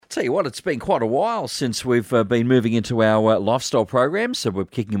Tell you what, it's been quite a while since we've been moving into our lifestyle program, so we're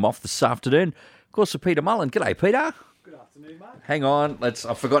kicking them off this afternoon. Of course, with Peter Mullen. G'day, Peter. Good afternoon, mate. Hang on,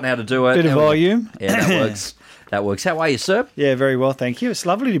 I've forgotten how to do it. Bit of volume. Yeah, that works. That works. How are you, sir? Yeah, very well, thank you. It's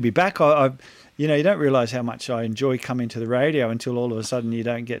lovely to be back. You don't realise how much I enjoy coming to the radio until all of a sudden you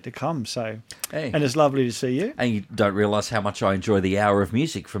don't get to come. So, Hey. And it's lovely to see you. And you don't realise how much I enjoy the hour of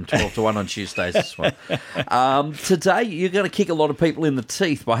music from 12 to 1 on Tuesdays as well. Today, you're going to kick a lot of people in the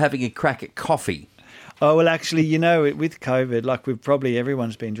teeth by having a crack at coffee. Oh, well, actually, with COVID,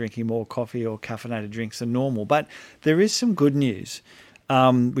 everyone's been drinking more coffee or caffeinated drinks than normal. But there is some good news,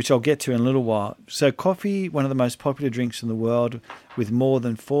 which I'll get to in a little while. So coffee, one of the most popular drinks in the world, with more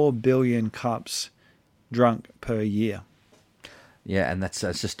than 4 billion cups drunk per year. Yeah, and that's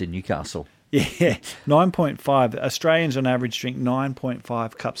just in Newcastle. Yeah, 9.5. Australians on average drink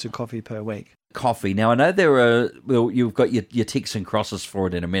 9.5 cups of coffee per week. Coffee. Now, I know you've got your ticks and crosses for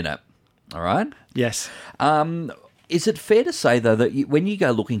it in a minute. All right? Yes. Is it fair to say, though, that when you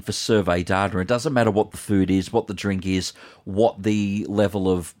go looking for survey data, it doesn't matter what the food is, what the drink is, what the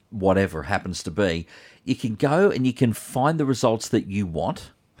level of whatever happens to be, you can go and you can find the results that you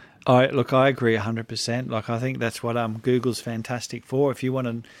want? I agree 100%. I think that's what Google's fantastic for. If you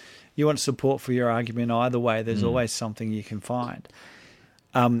want support for your argument either way, there's always something you can find.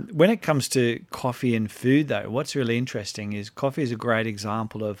 When it comes to coffee and food, though, what's really interesting is coffee is a great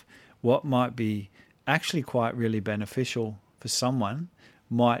example of what might be actually quite really beneficial for someone,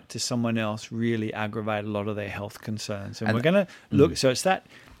 might to someone else really aggravate a lot of their health concerns. And we're going to look, so it's that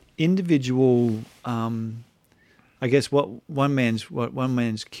individual, I guess what one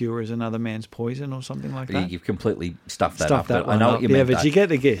man's cure is another man's poison, or something like that. You've completely stuffed that up. That I know what you mean. Yeah, but you get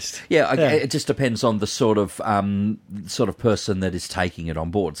the gist. Yeah, it just depends on the sort of person that is taking it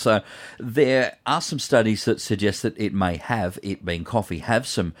on board. So there are some studies that suggest that it being coffee, have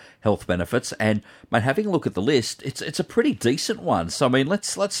some health benefits. And mate, having a look at the list, it's a pretty decent one. So I mean,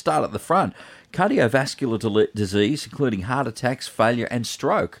 let's start at the front. Cardiovascular disease, including heart attacks, failure, and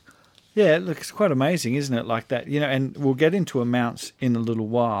stroke. Yeah, look, it's quite amazing, isn't it? Like that, and we'll get into amounts in a little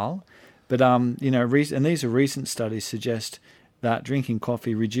while, but and these are recent studies suggest that drinking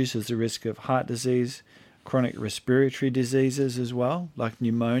coffee reduces the risk of heart disease, chronic respiratory diseases as well, like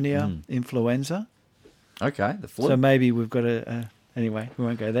pneumonia, influenza. Okay, the flu. So maybe we've got anyway, we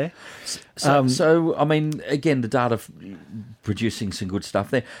won't go there. So I mean, again, the data producing some good stuff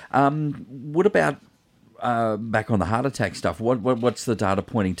there. What about back on the heart attack stuff? What's the data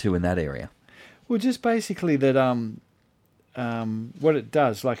pointing to in that area? Well, just basically that what it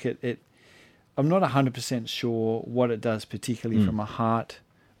does, I'm not 100% sure what it does particularly from a heart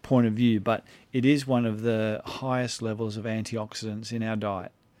point of view, but it is one of the highest levels of antioxidants in our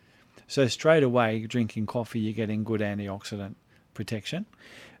diet. So straight away, drinking coffee, you're getting good antioxidant protection.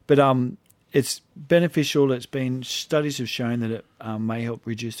 But it's beneficial. Studies have shown that it may help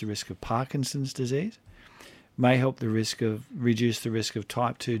reduce the risk of Parkinson's disease, may help reduce the risk of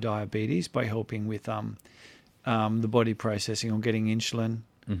type 2 diabetes by helping with the body processing or getting insulin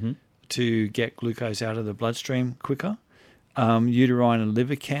to get glucose out of the bloodstream quicker, uterine and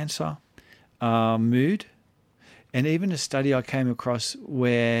liver cancer, mood, and even a study I came across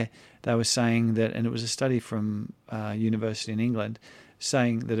where they were saying that, and it was a study from university in England,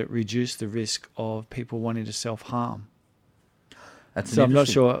 saying that it reduced the risk of people wanting to self-harm. So I'm not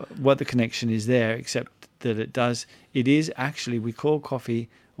sure what the connection is there, except that it is actually, we call coffee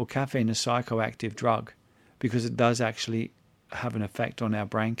or caffeine a psychoactive drug because it does actually have an effect on our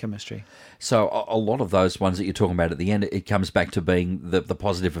brain chemistry. So a lot of those ones that you're talking about at the end, it comes back to being the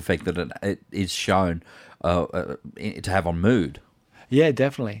positive effect that it is shown to have on mood. Yeah,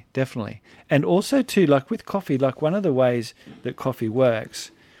 definitely. And also too, like with coffee, like one of the ways that coffee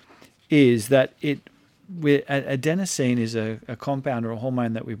works is that adenosine is a compound or a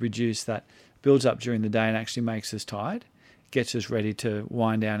hormone that we produce that builds up during the day and actually makes us tired, gets us ready to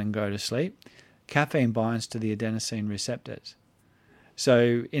wind down and go to sleep. Caffeine binds to the adenosine receptors.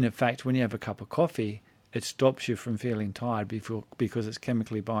 So in effect, when you have a cup of coffee, it stops you from feeling tired because it's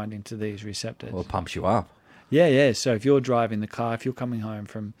chemically binding to these receptors. Well, it pumps you up. Yeah. So if you're driving the car, if you're coming home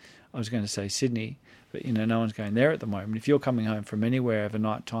from, I was going to say Sydney, but no one's going there at the moment. If you're coming home from anywhere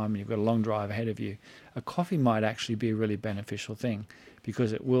overnight time and you've got a long drive ahead of you, a coffee might actually be a really beneficial thing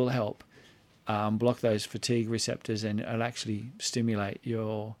because it will help block those fatigue receptors and it'll actually stimulate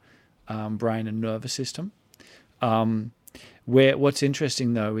your brain and nervous system. What's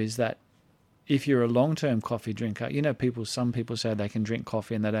interesting though is that if you're a long-term coffee drinker, some people say they can drink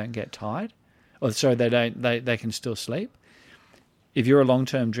coffee and they don't get tired, or sorry, they can still sleep. If you're a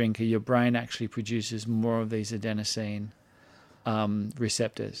long-term drinker, your brain actually produces more of these adenosine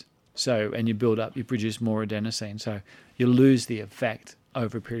receptors. So, and you produce more adenosine. So you lose the effect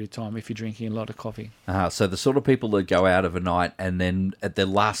over a period of time if you're drinking a lot of coffee. So the sort of people that go out of a night and then at their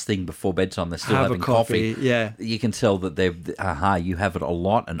last thing before bedtime they're still having coffee. Yeah, you can tell that you have it a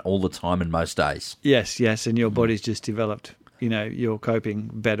lot and all the time and most days. Yes, and your body's just developed. You're coping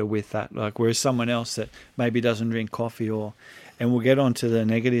better with that. Like whereas someone else that maybe doesn't drink coffee, and we'll get on to the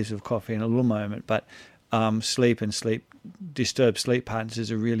negatives of coffee in a little moment, but disturbed sleep patterns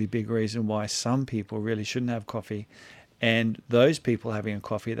is a really big reason why some people really shouldn't have coffee. And those people having a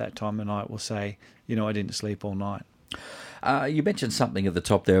coffee at that time of night will say, I didn't sleep all night. You mentioned something at the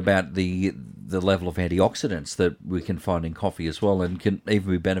top there about the level of antioxidants that we can find in coffee as well, and can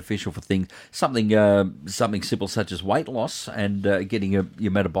even be beneficial for something simple such as weight loss and getting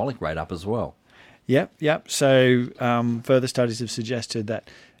your metabolic rate up as well. Yep. So further studies have suggested that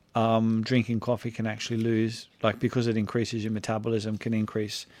drinking coffee can actually because it increases your metabolism, can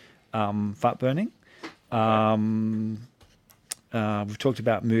increase fat burning. We've talked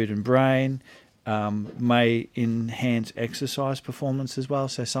about mood and brain, may enhance exercise performance as well.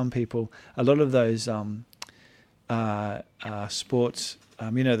 So some people, a lot of those sports,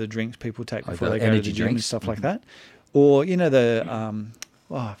 the drinks people take before they go to the gym and stuff like that. Or,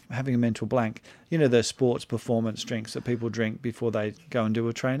 having a mental blank, the sports performance drinks that people drink before they go and do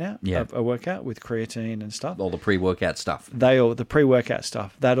a a workout with creatine and stuff. All the pre-workout stuff. The pre-workout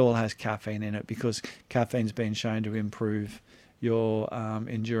stuff, that all has caffeine in it because caffeine's been shown to improve your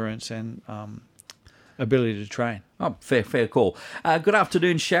endurance and ability to train. Oh, fair call. Good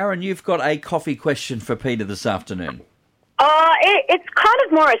afternoon, Sharon. You've got a coffee question for Peter this afternoon. It's kind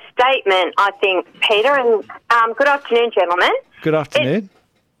of more a statement, I think, Peter. And good afternoon, gentlemen. Good afternoon.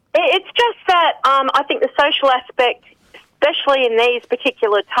 It's just that I think the social aspect, especially in these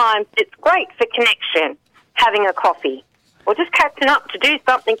particular times, it's great for connection, having a coffee, or just catching up to do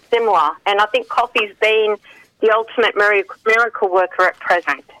something similar. And I think coffee's been the ultimate miracle worker at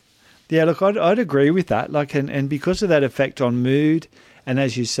present. Yeah, look, I'd agree with that. And because of that effect on mood, and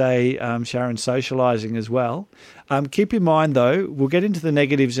as you say, Sharon, socialising as well. Keep in mind, though, we'll get into the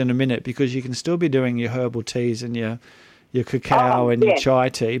negatives in a minute because you can still be doing your herbal teas and your cacao and your chai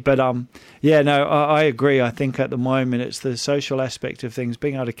tea. But, I agree. I think at the moment it's the social aspect of things,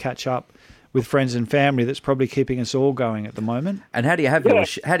 being able to catch up with friends and family that's probably keeping us all going at the moment. And how do you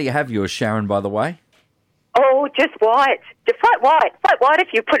have yours, Sharon, by the way? Oh, just white. Just flat white. Flat white,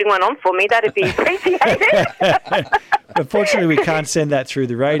 if you're putting one on for me, that'd be appreciated. Unfortunately, we can't send that through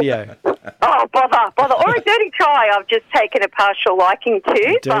the radio. Oh, bother. Or a dirty chai I've just taken a partial liking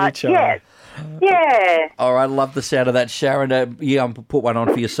to. Dirty chai. Yes. Yeah. All right, I love the sound of that, Sharon. Put one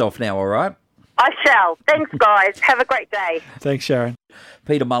on for yourself now, all right? I shall. Thanks, guys. Have a great day. Thanks, Sharon.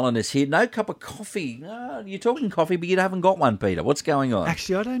 Peter Mullen is here. No cup of coffee. You're talking coffee, but you haven't got one, Peter. What's going on?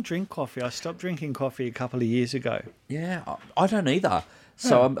 Actually, I don't drink coffee. I stopped drinking coffee a couple of years ago. Yeah, I don't either.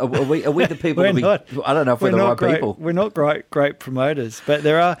 So are we the people? I don't know if we're the right people. We're not great promoters, but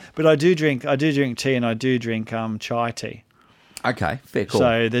there are. But I do drink tea, and I do drink chai tea. Okay, fair call.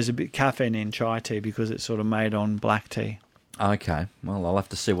 So there's a bit of caffeine in chai tea because it's sort of made on black tea. Okay, well I'll have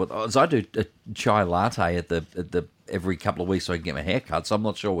to see so I do a chai latte at the every couple of weeks so I can get my hair cut. So I'm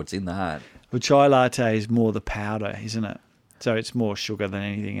not sure what's in that. Well, chai latte is more the powder, isn't it? So it's more sugar than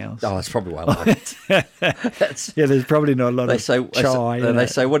anything else. Oh, that's probably why I love it. Yeah, there's probably not a lot of chai. They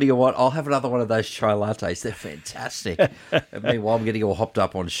say, what do you want? I'll have another one of those chai lattes. They're fantastic. Meanwhile, I'm getting all hopped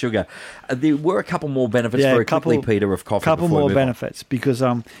up on sugar. There were a couple more benefits quickly, Peter, of coffee. A couple more benefits because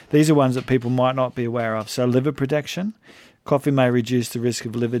these are ones that people might not be aware of. So liver protection. Coffee may reduce the risk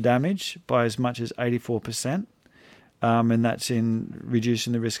of liver damage by as much as 84%, and that's in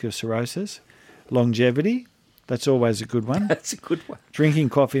reducing the risk of cirrhosis. Longevity. That's always a good one. That's a good one. Drinking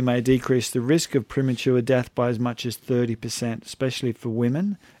coffee may decrease the risk of premature death by as much as 30%, especially for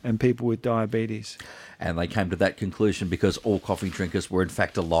women and people with diabetes. And they came to that conclusion because all coffee drinkers were in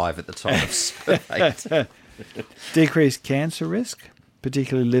fact alive at the time of surveys. Decreased cancer risk,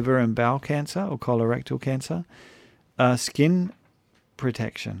 particularly liver and bowel cancer or colorectal cancer. Skin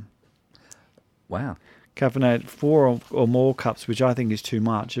protection. Wow. Caffeinated 4 or more cups, which I think is too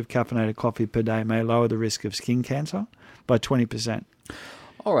much, of caffeinated coffee per day may lower the risk of skin cancer by 20%.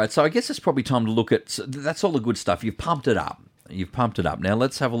 All right, so I guess it's probably time to look at... That's all the good stuff. You've pumped it up. Now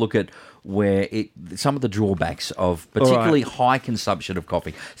let's have a look at some of the drawbacks of particularly high consumption of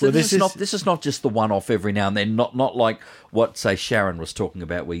coffee. So well, this is not just the one-off every now and then, not like what, say, Sharon was talking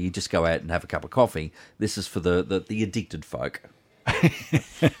about where you just go out and have a cup of coffee. This is for the addicted folk.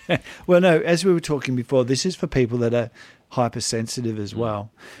 Well, no, as we were talking before, this is for people that are hypersensitive as well.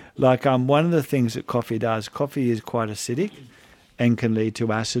 Like one of the things that coffee does, coffee is quite acidic, and can lead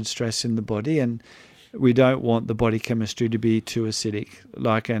to acid stress in the body. And we don't want the body chemistry to be too acidic,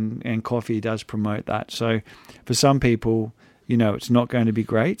 and coffee does promote that. So for some people, it's not going to be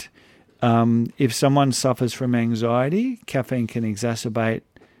great. If someone suffers from anxiety, caffeine can exacerbate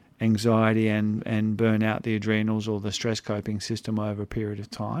anxiety and burn out the adrenals or the stress coping system over a period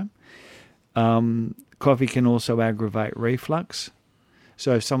of time. Coffee can also aggravate reflux.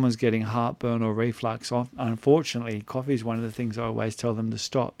 So if someone's getting heartburn or reflux, unfortunately, coffee is one of the things I always tell them to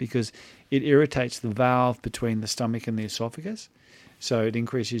stop, because it irritates the valve between the stomach and the esophagus. So it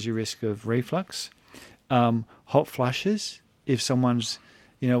increases your risk of reflux. Hot flushes. If someone's,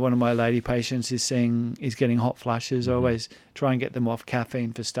 one of my lady patients is getting hot flushes, I always try and get them off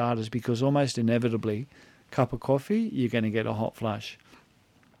caffeine for starters, because almost inevitably, cup of coffee, you're going to get a hot flush.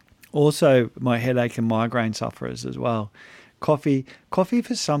 Also, my headache and migraine sufferers as well. Coffee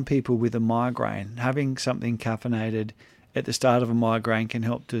for some people with a migraine, having something caffeinated at the start of a migraine can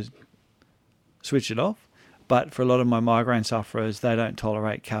help to switch it off. But for a lot of my migraine sufferers, they don't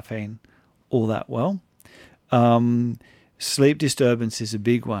tolerate caffeine all that well. Sleep disturbance is a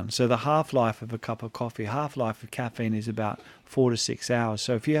big one. So the half-life of a cup of coffee, half-life of caffeine is about 4 to 6 hours.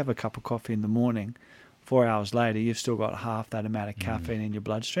 So if you have a cup of coffee in the morning, 4 hours later, you've still got half that amount of caffeine in your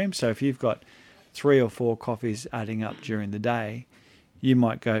bloodstream. So if you've got 3 or 4 coffees adding up during the day, you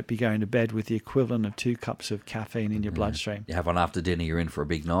might be going to bed with the equivalent of 2 cups of caffeine in your bloodstream. You have one after dinner, you're in for a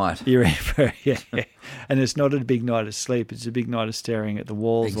big night. You're in for, yeah. And it's not a big night of sleep. It's a big night of staring at the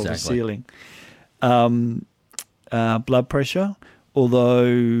walls or the ceiling. Blood pressure,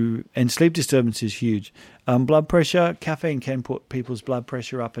 and sleep disturbance is huge. Blood pressure, caffeine can put people's blood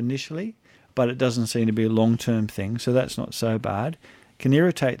pressure up initially, but it doesn't seem to be a long-term thing, so that's not so bad. Can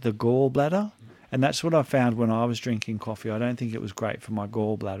irritate the gallbladder, and that's what I found when I was drinking coffee. I don't think it was great for my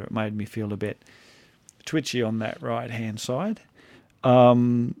gallbladder. It made me feel a bit twitchy on that right-hand side.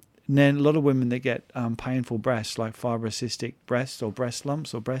 And then a lot of women that get painful breasts, like fibrocystic breasts or breast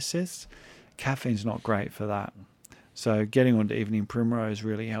lumps or breast cysts, caffeine's not great for that. So getting onto evening primrose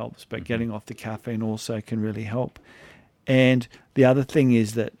really helps, but getting off the caffeine also can really help. And the other thing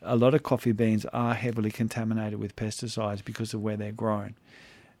is that a lot of coffee beans are heavily contaminated with pesticides because of where they're grown.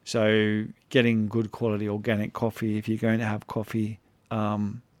 So getting good quality organic coffee, if you're going to have coffee,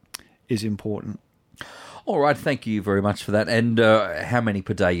 is important. All right, thank you very much for that. And how many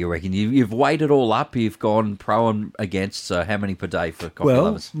per day you reckon? You've weighed it all up. You've gone pro and against. So how many per day for coffee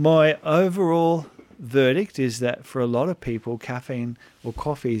lovers? My overall verdict is that for a lot of people, caffeine or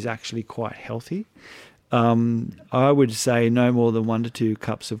coffee is actually quite healthy. I would say no more than 1 to 2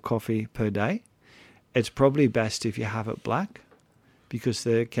 cups of coffee per day. It's probably best if you have it black, because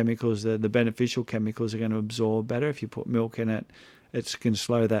the chemicals, the beneficial chemicals, are going to absorb better. If you put milk in it, it can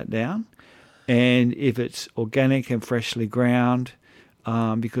slow that down. And if it's organic and freshly ground,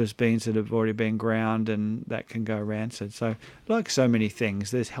 because beans that have already been ground, and that can go rancid. So like so many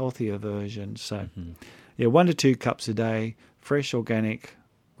things, there's healthier versions. So 1 to 2 cups a day, fresh, organic,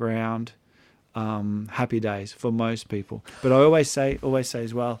 ground, happy days for most people. But I always say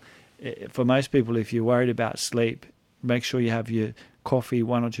as well, for most people, if you're worried about sleep, make sure you have your coffee,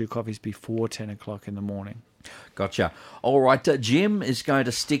 1 or 2 coffees before 10 o'clock in the morning. Gotcha. All right, Jim is going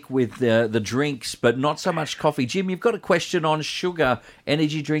to stick with the drinks, but not so much coffee. Jim, you've got a question on sugar,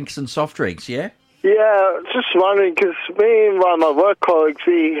 energy drinks and soft drinks, yeah? Yeah, just wondering, because me and one of my work colleagues,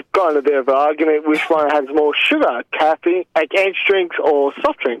 we got in a bit of an argument which one has more sugar, caffeine, like energy drinks or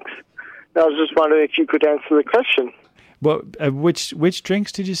soft drinks. And I was just wondering if you could answer the question. Well, which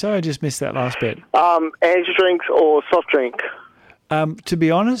drinks did you say? I just missed that last bit. Energy drinks or soft drink? To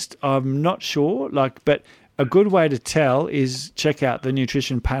be honest, I'm not sure. But a good way to tell is check out the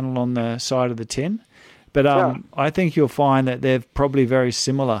nutrition panel on the side of the tin. But I think you'll find that they're probably very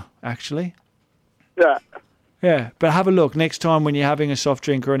similar, actually. Yeah. Yeah, but have a look. Next time when you're having a soft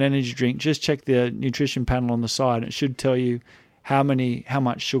drink or an energy drink, just check the nutrition panel on the side. It should tell you how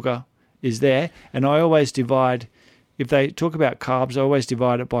much sugar is there. And I always divide, if they talk about carbs, I always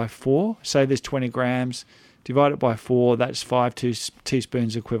divide it by 4. Say there's 20 grams. Divide it by 4, that's 5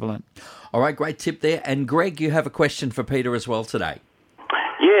 teaspoons equivalent. All right, great tip there. And Greg, you have a question for Peter as well today.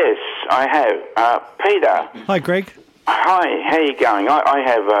 Yes, I have. Peter. Hi, Greg. Hi, how are you going? I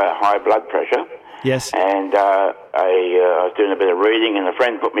have high blood pressure. Yes. And I was doing a bit of reading, and a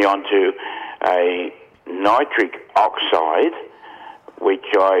friend put me onto a nitric oxide, which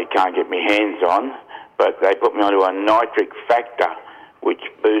I can't get my hands on, but they put me onto a nitric factor, which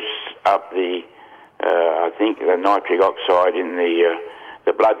boosts up the I think the nitric oxide in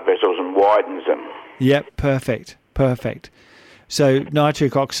the blood vessels and widens them. Yep, perfect. So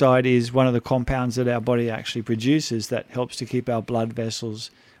nitric oxide is one of the compounds that our body actually produces that helps to keep our blood vessels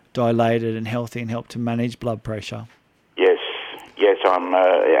dilated and healthy and help to manage blood pressure. Yes, I'm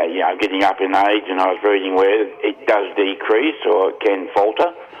getting up in age, and I was reading where it does decrease or it can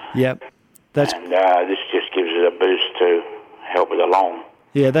falter. Yep. And this just gives it a boost to help it along.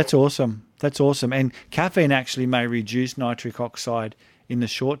 Yeah, that's awesome. That's awesome. And caffeine actually may reduce nitric oxide in the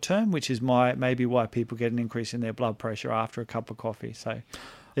short term, which is maybe why people get an increase in their blood pressure after a cup of coffee. So,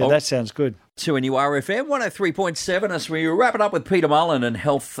 yeah, that sounds good. To NURFM 103.7 as we wrap it up with Peter Mullen and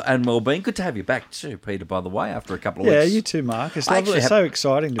health and wellbeing. Good to have you back too, Peter, by the way, after a couple of weeks. Yeah, you too, Mark. It's lovely. It's so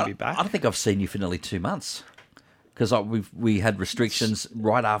exciting to be back. I don't think I've seen you for nearly 2 months because we had restrictions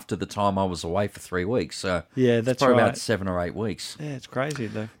right after the time I was away for 3 weeks. So yeah, that's probably right. about 7 or 8 weeks. Yeah, it's crazy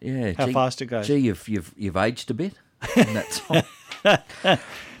though. Yeah, how fast it goes. Gee, you've aged a bit in that time.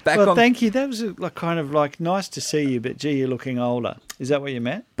 Thank you. That was nice to see you, but gee, you're looking older. Is that what you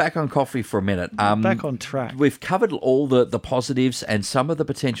meant? Back on coffee for a minute. Back on track. We've covered all the positives and some of the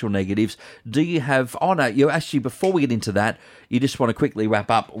potential negatives. Do you have... Oh, no, you actually, before we get into that, you just want to quickly wrap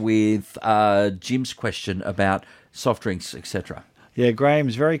up with Jim's question about soft drinks, etc. Yeah,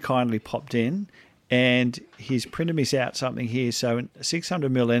 Graham's very kindly popped in, and he's printed me out something here. So a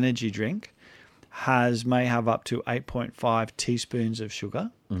 600ml energy drink may have up to 8.5 teaspoons of sugar,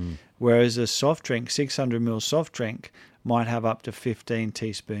 whereas a soft drink, 600ml soft drink, might have up to 15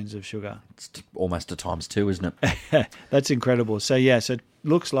 teaspoons of sugar. It's almost a times 2, isn't it? That's incredible. So, yes, it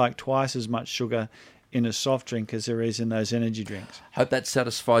looks like twice as much sugar in a soft drink as there is in those energy drinks. Hope that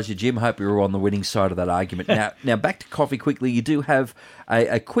satisfies you, Jim. Hope you're on the winning side of that argument. Now back to coffee quickly. You do have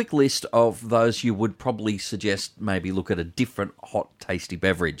a quick list of those you would probably suggest maybe look at a different hot, tasty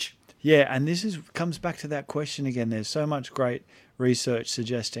beverage. Yeah, and this comes back to that question again. There's so much great research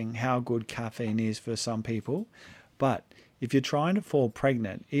suggesting how good caffeine is for some people. But if you're trying to fall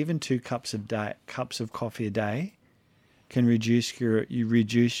pregnant, even 2 cups of coffee a day can reduce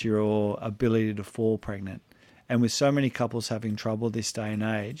your ability to fall pregnant. And with so many couples having trouble this day and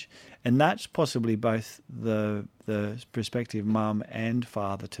age, and that's possibly both the prospective mum and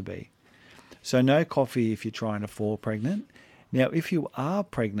father to be. So no coffee if you're trying to fall pregnant. Now, if you are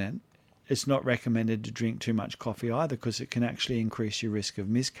pregnant, it's not recommended to drink too much coffee either because it can actually increase your risk of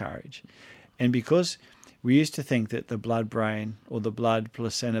miscarriage. And because we used to think that the blood-brain or the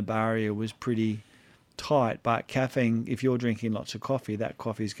blood-placenta barrier was pretty tight, but caffeine, if you're drinking lots of coffee, that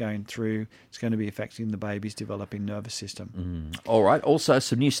coffee is going through, it's going to be affecting the baby's developing nervous system. All right. Also,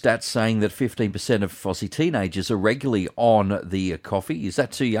 some new stats saying that 15% of Aussie teenagers are regularly on the coffee. Is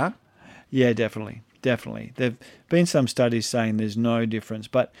that too young? Yeah, definitely. There have been some studies saying there's no difference,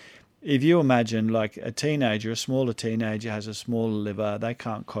 but if you imagine like a smaller teenager has a smaller liver, they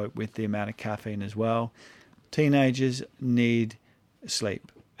can't cope with the amount of caffeine as well. Teenagers need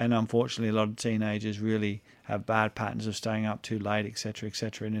sleep. And unfortunately, a lot of teenagers really have bad patterns of staying up too late, etc.,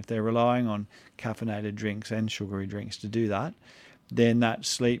 etc. And if they're relying on caffeinated drinks and sugary drinks to do that, then that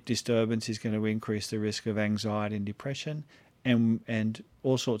sleep disturbance is going to increase the risk of anxiety and depression and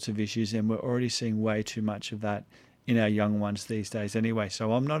all sorts of issues. And we're already seeing way too much of that in our young ones these days anyway.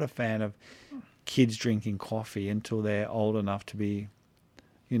 So I'm not a fan of kids drinking coffee until they're old enough to be,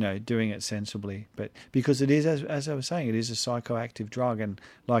 doing it sensibly. But because it is, as I was saying, it is a psychoactive drug, and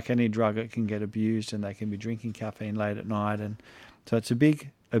like any drug, it can get abused, and they can be drinking caffeine late at night, and so it's a big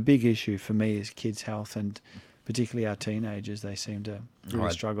issue for me is kids' health, and particularly our teenagers. They seem to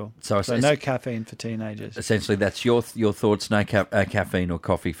really struggle. So no caffeine for teenagers. Essentially, that's your thoughts. No caffeine or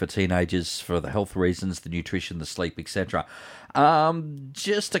coffee for teenagers for the health reasons, the nutrition, the sleep, etc.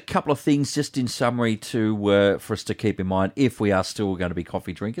 Just a couple of things, just in summary, for us to keep in mind if we are still going to be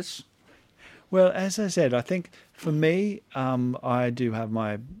coffee drinkers. Well, as I said, I think for me, I do have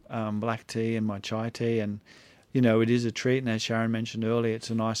my black tea and my chai tea, and it is a treat. And as Sharon mentioned earlier, it's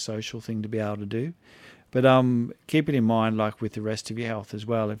a nice social thing to be able to do. But keep it in mind, like with the rest of your health as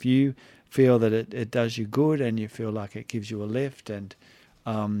well. If you feel that it does you good and you feel like it gives you a lift and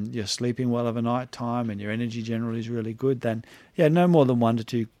you're sleeping well of a night time and your energy generally is really good, then, no more than 1 to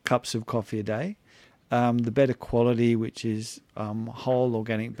 2 cups of coffee a day. The better quality, which is whole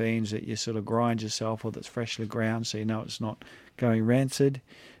organic beans that you sort of grind yourself or that's freshly ground so you know it's not going rancid.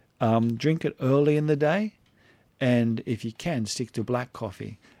 Drink it early in the day, and if you can, stick to black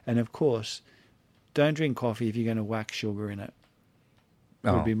coffee. And, of course, don't drink coffee if you're going to whack sugar in it.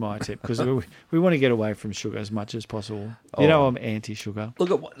 Would be my tip, because we want to get away from sugar as much as possible. I'm anti-sugar.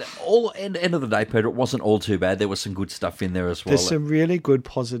 Look, end of the day, Peter, it wasn't all too bad. There was some good stuff in there as well. There's some really good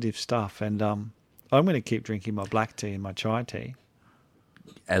positive stuff, and I'm going to keep drinking my black tea and my chai tea.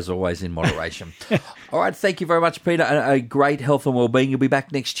 as always, in moderation. All right, thank you very much, Peter. A great health and wellbeing. You'll be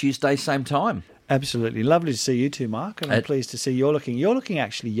back next Tuesday, same time. Absolutely. Lovely to see you too, Mark. And I'm pleased to see you're looking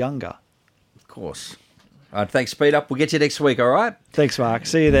actually younger. Of course. All right, thanks, Peter. We'll get you next week, all right? Thanks, Mark.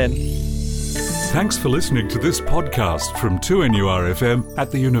 See you then. Thanks for listening to this podcast from 2NURFM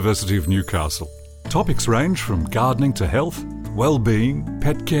at the University of Newcastle. Topics range from gardening to health, well-being,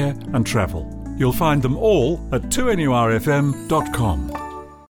 pet care and travel. You'll find them all at 2NURFM.com.